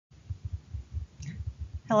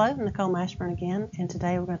Hello, Nicole Mashburn again, and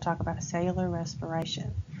today we're going to talk about cellular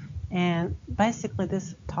respiration. And basically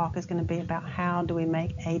this talk is going to be about how do we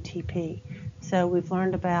make ATP. So we've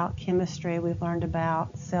learned about chemistry, we've learned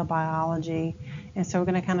about cell biology, and so we're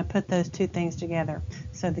going to kind of put those two things together.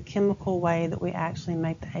 So the chemical way that we actually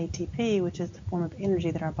make the ATP, which is the form of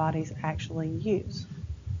energy that our bodies actually use.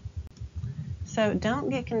 So don't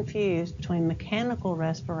get confused between mechanical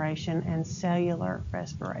respiration and cellular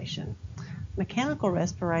respiration. Mechanical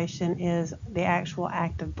respiration is the actual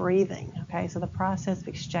act of breathing, okay? So the process of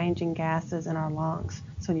exchanging gases in our lungs.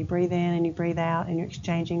 So when you breathe in and you breathe out and you're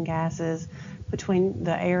exchanging gases between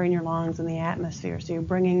the air in your lungs and the atmosphere. So you're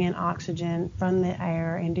bringing in oxygen from the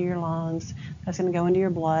air into your lungs. That's going to go into your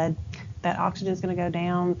blood. That oxygen is going to go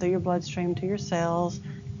down through your bloodstream to your cells.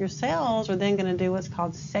 Your cells are then going to do what's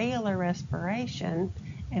called cellular respiration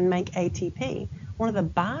and make ATP. One of the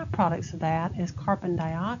byproducts of that is carbon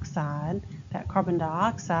dioxide. That carbon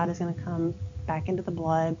dioxide is going to come back into the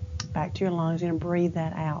blood, back to your lungs. You're going to breathe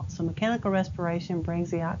that out. So mechanical respiration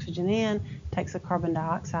brings the oxygen in, takes the carbon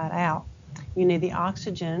dioxide out. You need the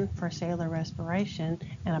oxygen for cellular respiration,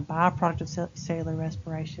 and a byproduct of cellular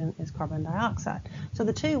respiration is carbon dioxide. So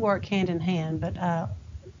the two work hand in hand, but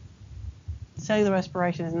cellular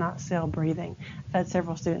respiration is not cell breathing. I've had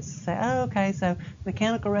several students say, oh, okay, so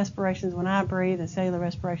mechanical respiration is when I breathe and cellular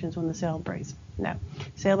respiration is when the cell breathes. No.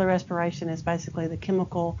 Cellular respiration is basically the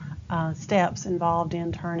chemical steps involved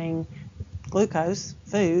in turning glucose,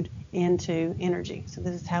 food, into energy. So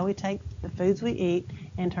this is how we take the foods we eat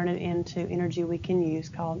and turn it into energy we can use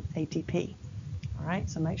called ATP. All right,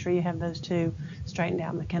 so make sure you have those two straightened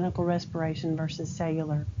out, mechanical respiration versus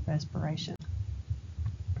cellular respiration.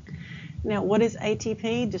 Now, what is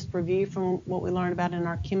ATP? Just review from what we learned about in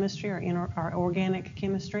our chemistry or in our organic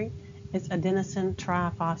chemistry. It's adenosine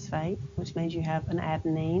triphosphate, which means you have an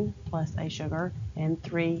adenine plus a sugar and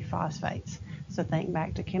 3 phosphates. So think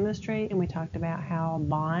back to chemistry, and we talked about how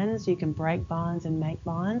bonds, you can break bonds and make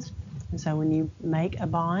bonds. And so when you make a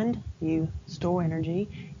bond, you store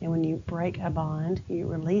energy, and when you break a bond, you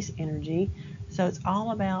release energy. So it's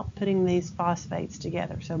all about putting these phosphates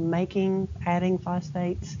together. So adding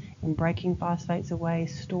phosphates and breaking phosphates away,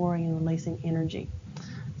 storing and releasing energy.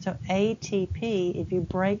 So ATP, if you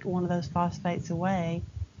break one of those phosphates away,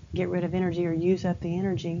 get rid of energy or use up the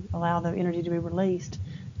energy, allow the energy to be released,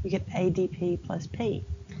 you get ADP plus P.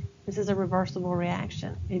 This is a reversible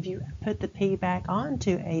reaction. If you put the P back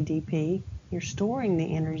onto ADP, you're storing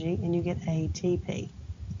the energy and you get ATP.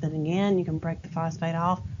 Then again, you can break the phosphate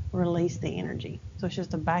off, release the energy. So it's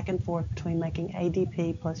just a back and forth between making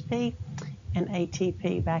ADP plus P and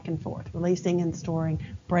ATP, back and forth, releasing and storing,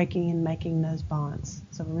 breaking and making those bonds.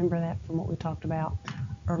 So remember that from what we talked about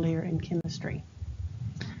earlier in chemistry.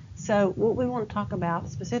 So what we want to talk about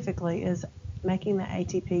specifically is making the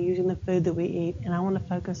ATP using the food that we eat, and I want to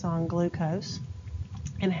focus on glucose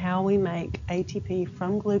and how we make ATP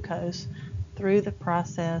from glucose through the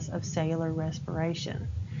process of cellular respiration.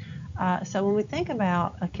 So when we think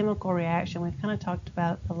about a chemical reaction, we've kind of talked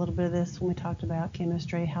about a little bit of this when we talked about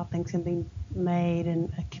chemistry, how things can be made,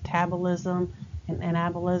 and catabolism and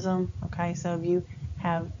anabolism. Okay, so if you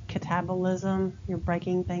have catabolism, you're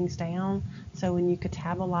breaking things down. So when you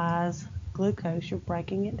catabolize glucose, you're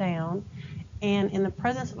breaking it down. And in the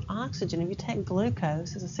presence of oxygen, if you take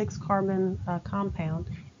glucose as a 6-carbon compound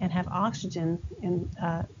and have oxygen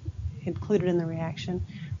included in the reaction,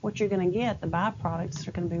 what you're going to get, the byproducts,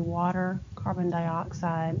 are going to be water, carbon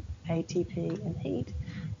dioxide, ATP, and heat.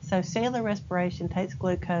 So cellular respiration takes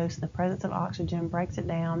glucose in the presence of oxygen, breaks it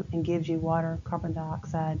down, and gives you water, carbon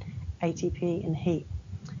dioxide, ATP, and heat.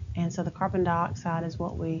 And so the carbon dioxide is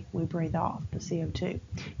what we breathe off, the CO2.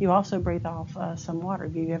 You also breathe off some water.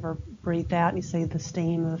 If you ever breathed out and you see the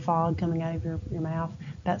steam or the fog coming out of your mouth,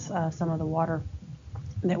 that's some of the water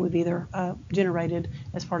that we've either generated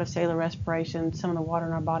as part of cellular respiration, some of the water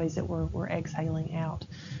in our bodies that we're exhaling out.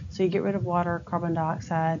 So you get rid of water, carbon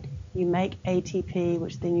dioxide, you make ATP,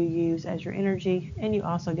 which then you use as your energy, and you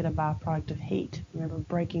also get a byproduct of heat. Remember,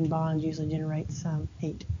 breaking bonds usually generates some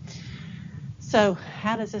heat. So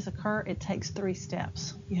how does this occur? It takes 3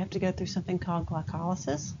 steps. You have to go through something called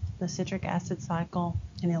glycolysis, the citric acid cycle,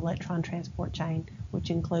 and the electron transport chain,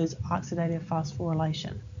 which includes oxidative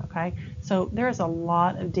phosphorylation. Okay, so there is a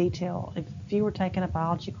lot of detail. If you were taking a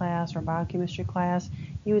biology class or a biochemistry class,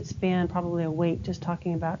 you would spend probably a week just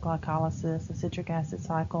talking about glycolysis, the citric acid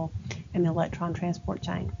cycle, and the electron transport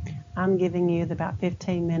chain. I'm giving you the about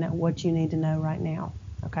 15-minute what you need to know right now.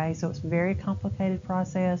 Okay, so it's a very complicated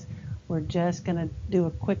process. We're just going to do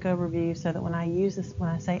a quick overview so that when I use this, when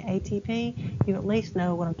I say ATP, you at least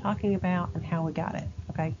know what I'm talking about and how we got it,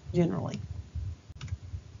 okay, generally.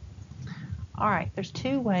 All right, there's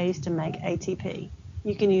two ways to make ATP.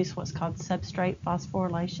 You can use what's called substrate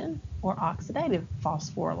phosphorylation or oxidative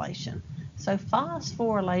phosphorylation. So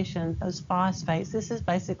phosphorylation, those phosphates, this is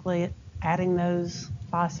basically adding those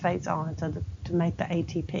phosphates on to make the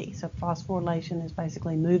ATP. So phosphorylation is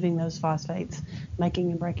basically moving those phosphates,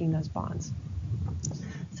 making and breaking those bonds.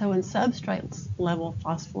 So in substrate level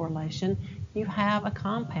phosphorylation, you have a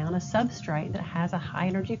compound, a substrate that has a high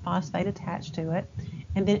energy phosphate attached to it,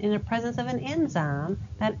 and then in the presence of an enzyme,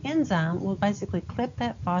 that enzyme will basically clip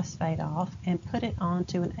that phosphate off and put it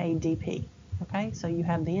onto an ADP. Okay, so you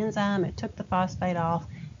have the enzyme, it took the phosphate off,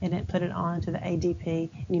 and it put it onto the ADP,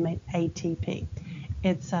 and you made ATP.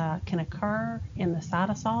 It can occur in the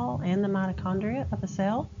cytosol and the mitochondria of a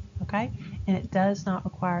cell, okay, and it does not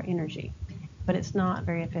require energy, but it's not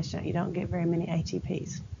very efficient. You don't get very many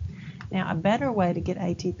ATPs. Now, a better way to get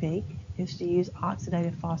ATP is to use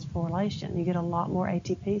oxidative phosphorylation. You get a lot more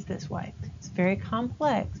ATPs this way. It's very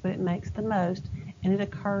complex, but it makes the most, and it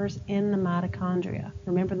occurs in the mitochondria.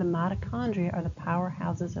 Remember, the mitochondria are the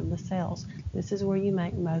powerhouses of the cells. This is where you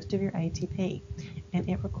make most of your ATP, and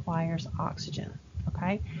it requires oxygen.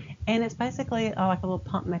 Okay, and it's basically like a little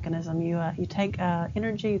pump mechanism. You take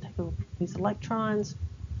energy, you take these electrons,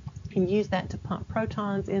 and use that to pump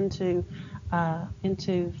protons into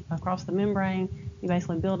across the membrane. You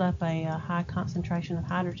basically build up a high concentration of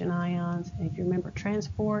hydrogen ions. And if you remember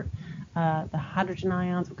transport, the hydrogen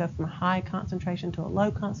ions will go from a high concentration to a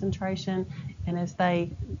low concentration, and as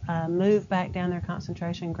they move back down their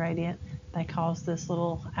concentration gradient, they cause this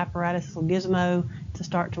little apparatus, this little gizmo, to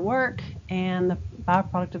start to work, and the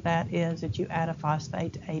byproduct of that is that you add a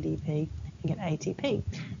phosphate to ADP and get ATP.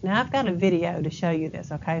 Now I've got a video to show you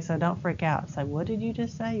this, okay? So don't freak out. Say, what did you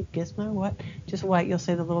just say? Gizmo, what? Just wait, you'll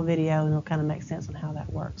see the little video and it'll kind of make sense on how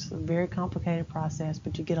that works. It's a very complicated process,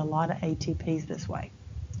 but you get a lot of ATPs this way,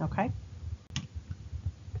 okay?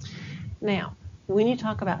 Now, when you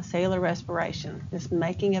talk about cellular respiration, this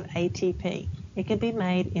making of ATP, it can be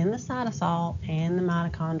made in the cytosol and the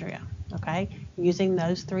mitochondria, okay? Using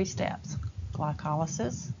those three steps: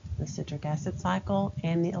 glycolysis, the citric acid cycle,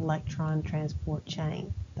 and the electron transport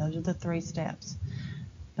chain. Those are the three steps.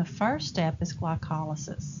 The first step is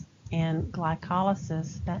glycolysis. And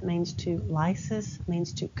glycolysis, that means to lysis,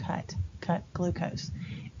 means to cut glucose.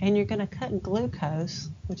 And you're going to cut glucose,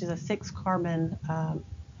 which is a 6-carbon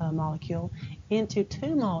molecule, into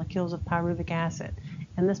 2 molecules of pyruvic acid.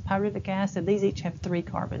 And this pyruvic acid, these each have 3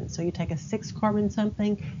 carbons. So you take a 6-carbon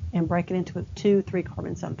something and break it into 2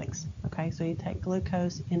 3-carbon somethings. Okay, so you take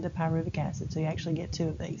glucose into pyruvic acid. So you actually get 2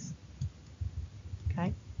 of these.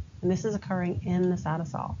 Okay, and this is occurring in the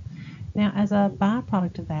cytosol. Now, as a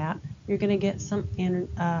byproduct of that, you're going to get some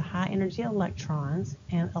high energy electrons,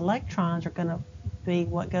 and electrons are going to be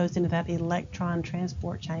what goes into that electron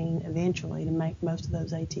transport chain eventually to make most of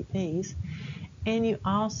those ATPs. And you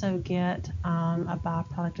also get a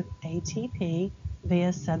byproduct of ATP via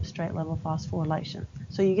substrate level phosphorylation.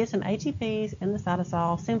 So you get some ATPs in the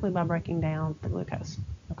cytosol simply by breaking down the glucose,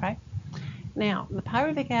 okay? Now, the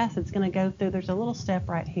pyruvic acid is going to go through, there's a little step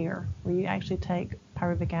right here where you actually take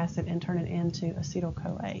pyruvic acid and turn it into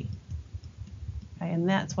acetyl-CoA. Okay, and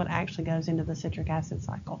that's what actually goes into the citric acid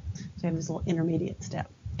cycle. So you have this little intermediate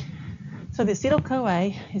step. So the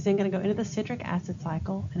acetyl-CoA is then going to go into the citric acid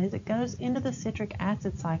cycle, and as it goes into the citric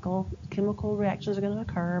acid cycle, chemical reactions are going to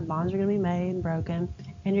occur, bonds are going to be made and broken,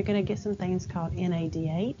 and you're going to get some things called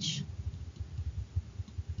NADH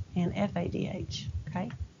and FADH,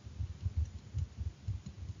 okay?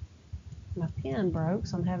 My pen broke,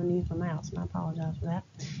 so I'm having to use my mouse, and I apologize for that.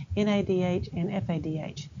 NADH and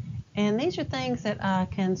FADH. And these are things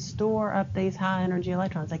that can store up these high energy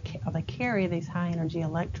electrons. They carry these high energy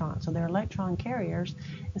electrons. So they're electron carriers.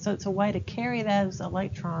 And so it's a way to carry those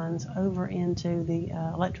electrons over into the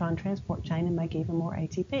electron transport chain and make even more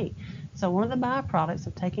ATP. So one of the byproducts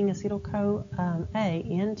of taking acetyl-CoA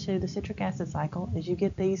into the citric acid cycle is you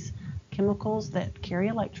get these chemicals that carry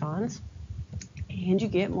electrons, and you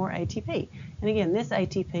get more ATP. And again, this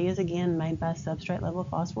ATP is again made by substrate level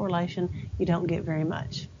phosphorylation. You don't get very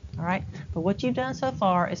much. All right, but what you've done so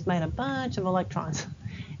far is made a bunch of electrons,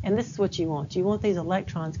 and this is what you want. You want these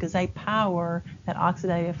electrons because they power that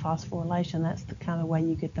oxidative phosphorylation. That's the kind of way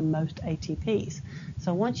you get the most ATPs.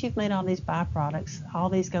 So once you've made all these byproducts, all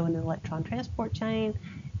these go into the electron transport chain,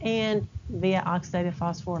 and via oxidative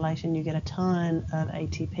phosphorylation, you get a ton of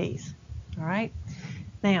ATPs. All right,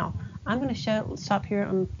 now I'm going to stop here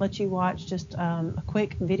and let you watch just a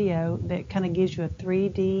quick video that kind of gives you a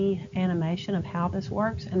 3D animation of how this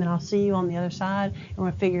works, and then I'll see you on the other side and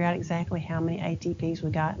we'll figure out exactly how many ATPs we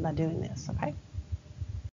got by doing this, okay?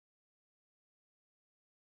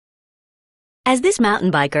 As this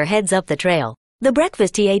mountain biker heads up the trail, the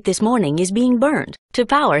breakfast he ate this morning is being burned to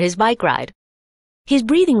power his bike ride. His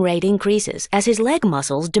breathing rate increases as his leg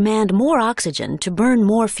muscles demand more oxygen to burn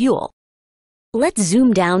more fuel. Let's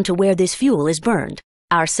zoom down to where this fuel is burned,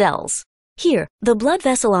 our cells. Here, the blood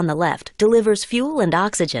vessel on the left delivers fuel and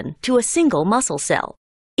oxygen to a single muscle cell.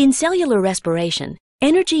 In cellular respiration,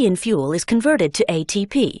 energy in fuel is converted to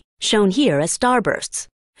ATP, shown here as starbursts.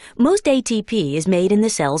 Most ATP is made in the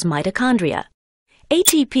cell's mitochondria.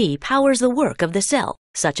 ATP powers the work of the cell,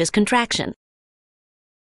 such as contraction.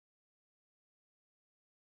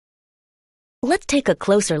 Let's take a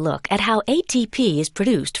closer look at how ATP is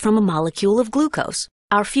produced from a molecule of glucose,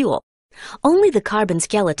 our fuel. Only the carbon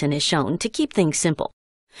skeleton is shown to keep things simple.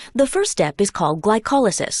 The first step is called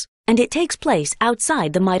glycolysis, and it takes place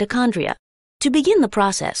outside the mitochondria. To begin the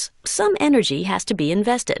process, some energy has to be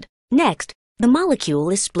invested. Next, the molecule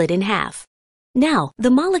is split in half. Now, the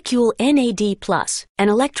molecule NAD+, an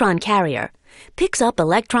electron carrier, picks up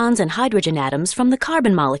electrons and hydrogen atoms from the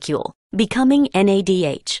carbon molecule, becoming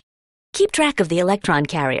NADH. Keep track of the electron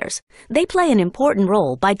carriers. They play an important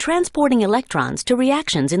role by transporting electrons to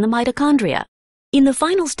reactions in the mitochondria. In the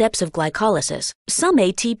final steps of glycolysis, some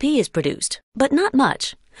ATP is produced, but not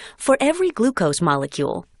much. For every glucose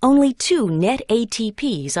molecule, only 2 net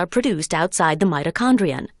ATPs are produced outside the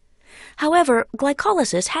mitochondrion. However,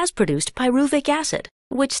 glycolysis has produced pyruvic acid,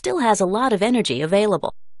 which still has a lot of energy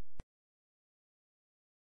available.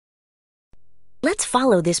 Let's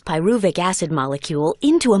follow this pyruvic acid molecule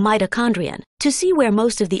into a mitochondrion to see where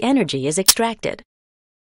most of the energy is extracted.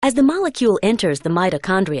 As the molecule enters the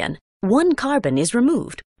mitochondrion, 1 carbon is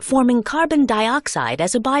removed, forming carbon dioxide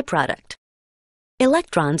as a byproduct.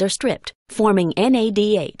 Electrons are stripped, forming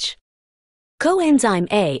NADH. Coenzyme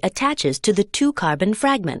A attaches to the 2-carbon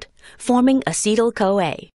fragment, forming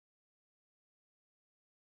acetyl-CoA.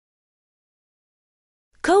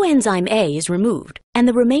 Coenzyme A is removed, and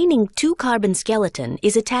the remaining 2-carbon skeleton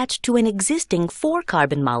is attached to an existing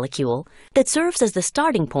 4-carbon molecule that serves as the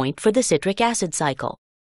starting point for the citric acid cycle.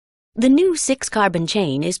 The new 6-carbon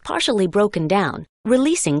chain is partially broken down,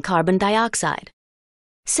 releasing carbon dioxide.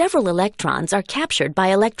 Several electrons are captured by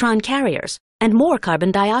electron carriers, and more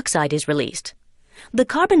carbon dioxide is released. The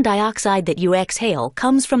carbon dioxide that you exhale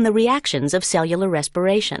comes from the reactions of cellular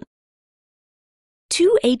respiration.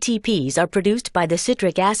 2 ATPs are produced by the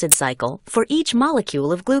citric acid cycle for each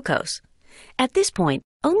molecule of glucose. At this point,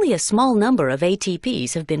 only a small number of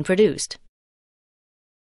ATPs have been produced.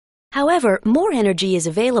 However, more energy is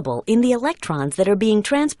available in the electrons that are being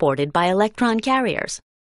transported by electron carriers.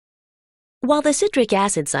 While the citric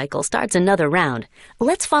acid cycle starts another round,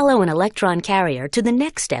 let's follow an electron carrier to the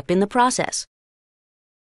next step in the process.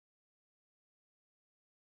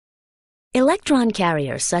 Electron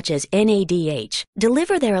carriers such as NADH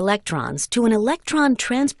deliver their electrons to an electron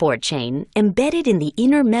transport chain embedded in the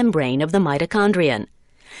inner membrane of the mitochondrion.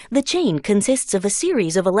 The chain consists of a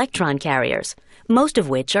series of electron carriers, most of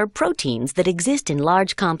which are proteins that exist in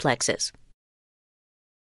large complexes.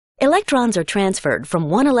 Electrons are transferred from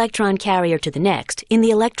one electron carrier to the next in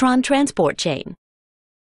the electron transport chain.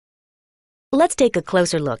 Let's take a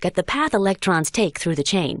closer look at the path electrons take through the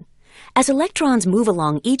chain. As electrons move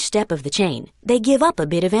along each step of the chain, they give up a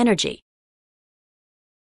bit of energy.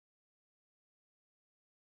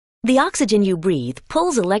 The oxygen you breathe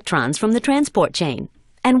pulls electrons from the transport chain,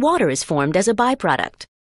 and water is formed as a byproduct.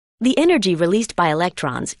 The energy released by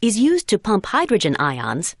electrons is used to pump hydrogen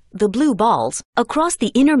ions, the blue balls, across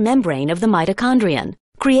the inner membrane of the mitochondrion,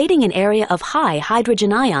 creating an area of high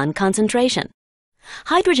hydrogen ion concentration.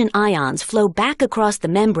 Hydrogen ions flow back across the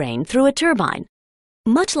membrane through a turbine.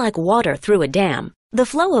 Much like water through a dam, the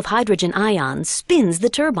flow of hydrogen ions spins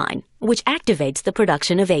the turbine, which activates the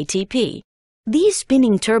production of ATP. These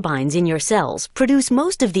spinning turbines in your cells produce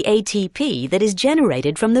most of the ATP that is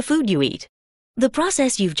generated from the food you eat. The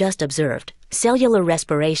process you've just observed, cellular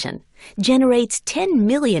respiration, generates 10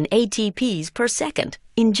 million ATPs per second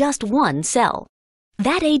in just one cell.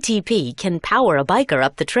 That ATP can power a biker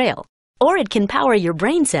up the trail, or it can power your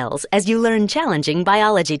brain cells as you learn challenging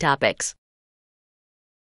biology topics.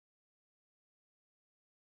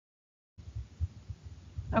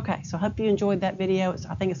 Okay, so I hope you enjoyed that video.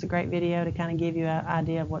 I think it's a great video to kind of give you an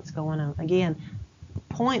idea of what's going on. Again,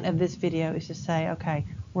 the point of this video is to say, okay,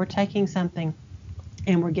 we're taking something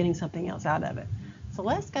and we're getting something else out of it. So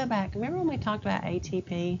let's go back. Remember when we talked about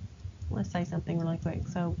ATP? Let's say something really quick.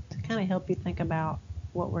 So to kind of help you think about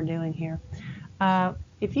what we're doing here.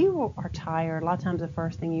 If you are tired, a lot of times the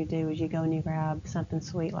first thing you do is you go and you grab something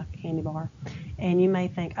sweet like a candy bar. And you may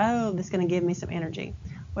think, oh, this is going to give me some energy.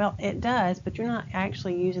 Well, it does, but you're not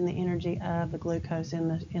actually using the energy of the glucose in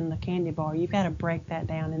the candy bar. You've got to break that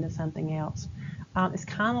down into something else. It's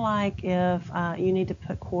kind of like if you need to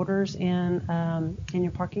put quarters in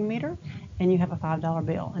your parking meter, and you have a $5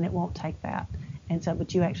 bill, and it won't take that. And so,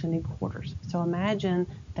 but you actually need quarters. So imagine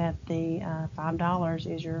that the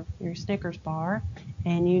 $5 is your Snickers bar,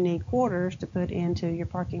 and you need quarters to put into your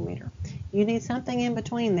parking meter. You need something in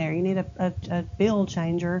between there. You need a bill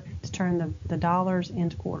changer to turn the dollars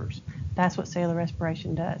into quarters. That's what cellular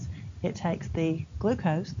respiration does. It takes the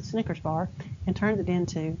glucose, the Snickers bar, and turns it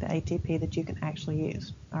into the ATP that you can actually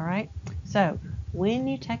use. All right? So when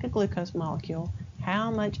you take a glucose molecule,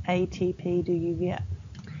 how much ATP do you get?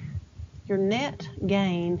 Your net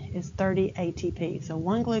gain is 30 ATP. So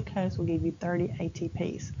one glucose will give you 30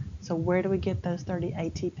 ATPs. So where do we get those 30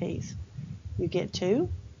 ATPs? You get 2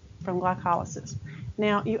 from glycolysis.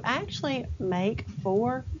 Now you actually make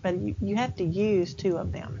 4, but you have to use 2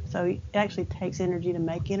 of them. So it actually takes energy to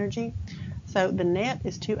make energy. So the net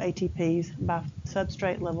is 2 ATPs by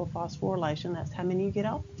substrate level phosphorylation. That's how many you get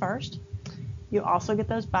off first. You also get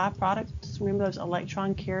those byproducts. Remember those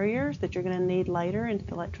electron carriers that you're going to need later into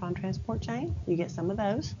the electron transport chain? You get some of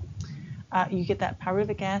those. You get that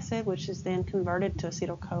pyruvic acid, which is then converted to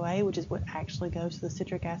acetyl-CoA, which is what actually goes to the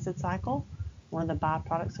citric acid cycle. One of the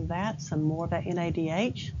byproducts of that, some more of that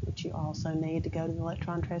NADH, which you also need to go to the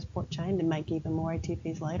electron transport chain to make even more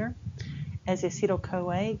ATPs later. As the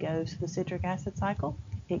acetyl-CoA goes to the citric acid cycle,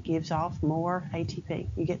 it gives off more ATP.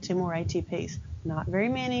 You get 2 more ATPs. Not very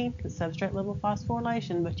many, because substrate level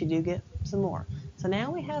phosphorylation, but you do get some more. So now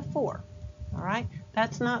we have 4. All right,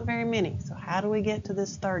 that's not very many. So how do we get to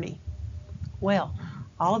this 30? Well,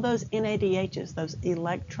 all of those NADHs, those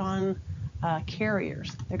electron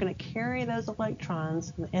carriers, they're going to carry those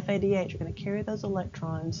electrons, and the FADH are going to carry those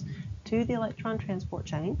electrons to the electron transport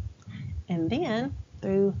chain, and then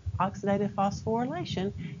through oxidative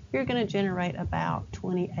phosphorylation, you're going to generate about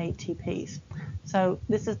 20 ATPs. So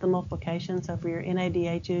this is the multiplication. So for your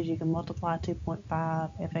NADHs, you can multiply 2.5,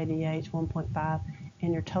 FADH 1.5,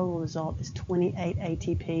 and your total result is 28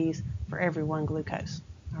 ATPs for every 1 glucose.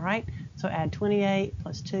 All right, so add 28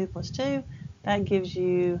 plus 2 plus 2, that gives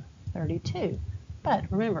you 32.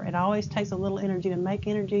 But remember, it always takes a little energy to make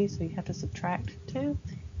energy, so you have to subtract 2,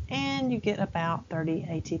 and you get about 30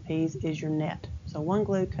 ATPs is your net. So 1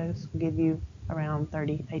 glucose will give you around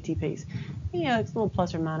 30 ATPs. You know, it's a little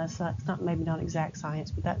plus or minus. So it's maybe not exact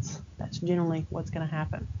science, but that's generally what's going to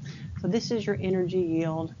happen. So this is your energy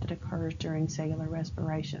yield that occurs during cellular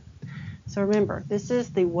respiration. So remember, this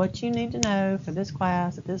is the what you need to know for this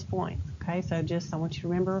class at this point. Okay, so I want you to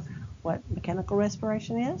remember what mechanical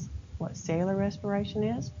respiration is, what cellular respiration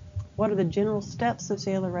is, what are the general steps of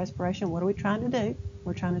cellular respiration, what are we trying to do?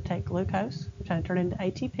 We're trying to take glucose, we're trying to turn it into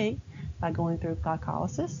ATP by going through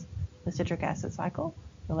glycolysis, the citric acid cycle,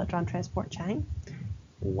 the electron transport chain.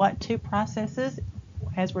 What 2 processes,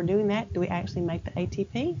 as we're doing that, do we actually make the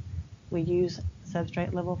ATP? We use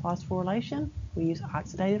substrate level phosphorylation. We use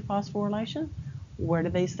oxidative phosphorylation. Where do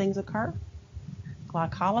these things occur?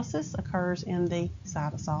 Glycolysis occurs in the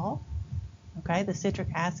cytosol. Okay, the citric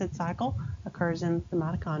acid cycle occurs in the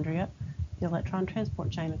mitochondria. The electron transport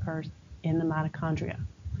chain occurs in the mitochondria.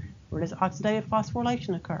 Where does oxidative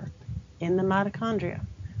phosphorylation occur? In the mitochondria.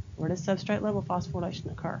 Where does substrate level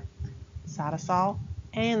phosphorylation occur? Cytosol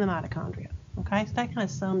and the mitochondria. Okay, so that kind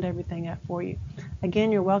of summed everything up for you.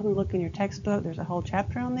 Again, you're welcome to look in your textbook. There's a whole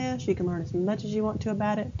chapter on this. You can learn as much as you want to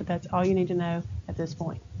about it, but that's all you need to know at this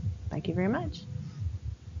point. Thank you very much.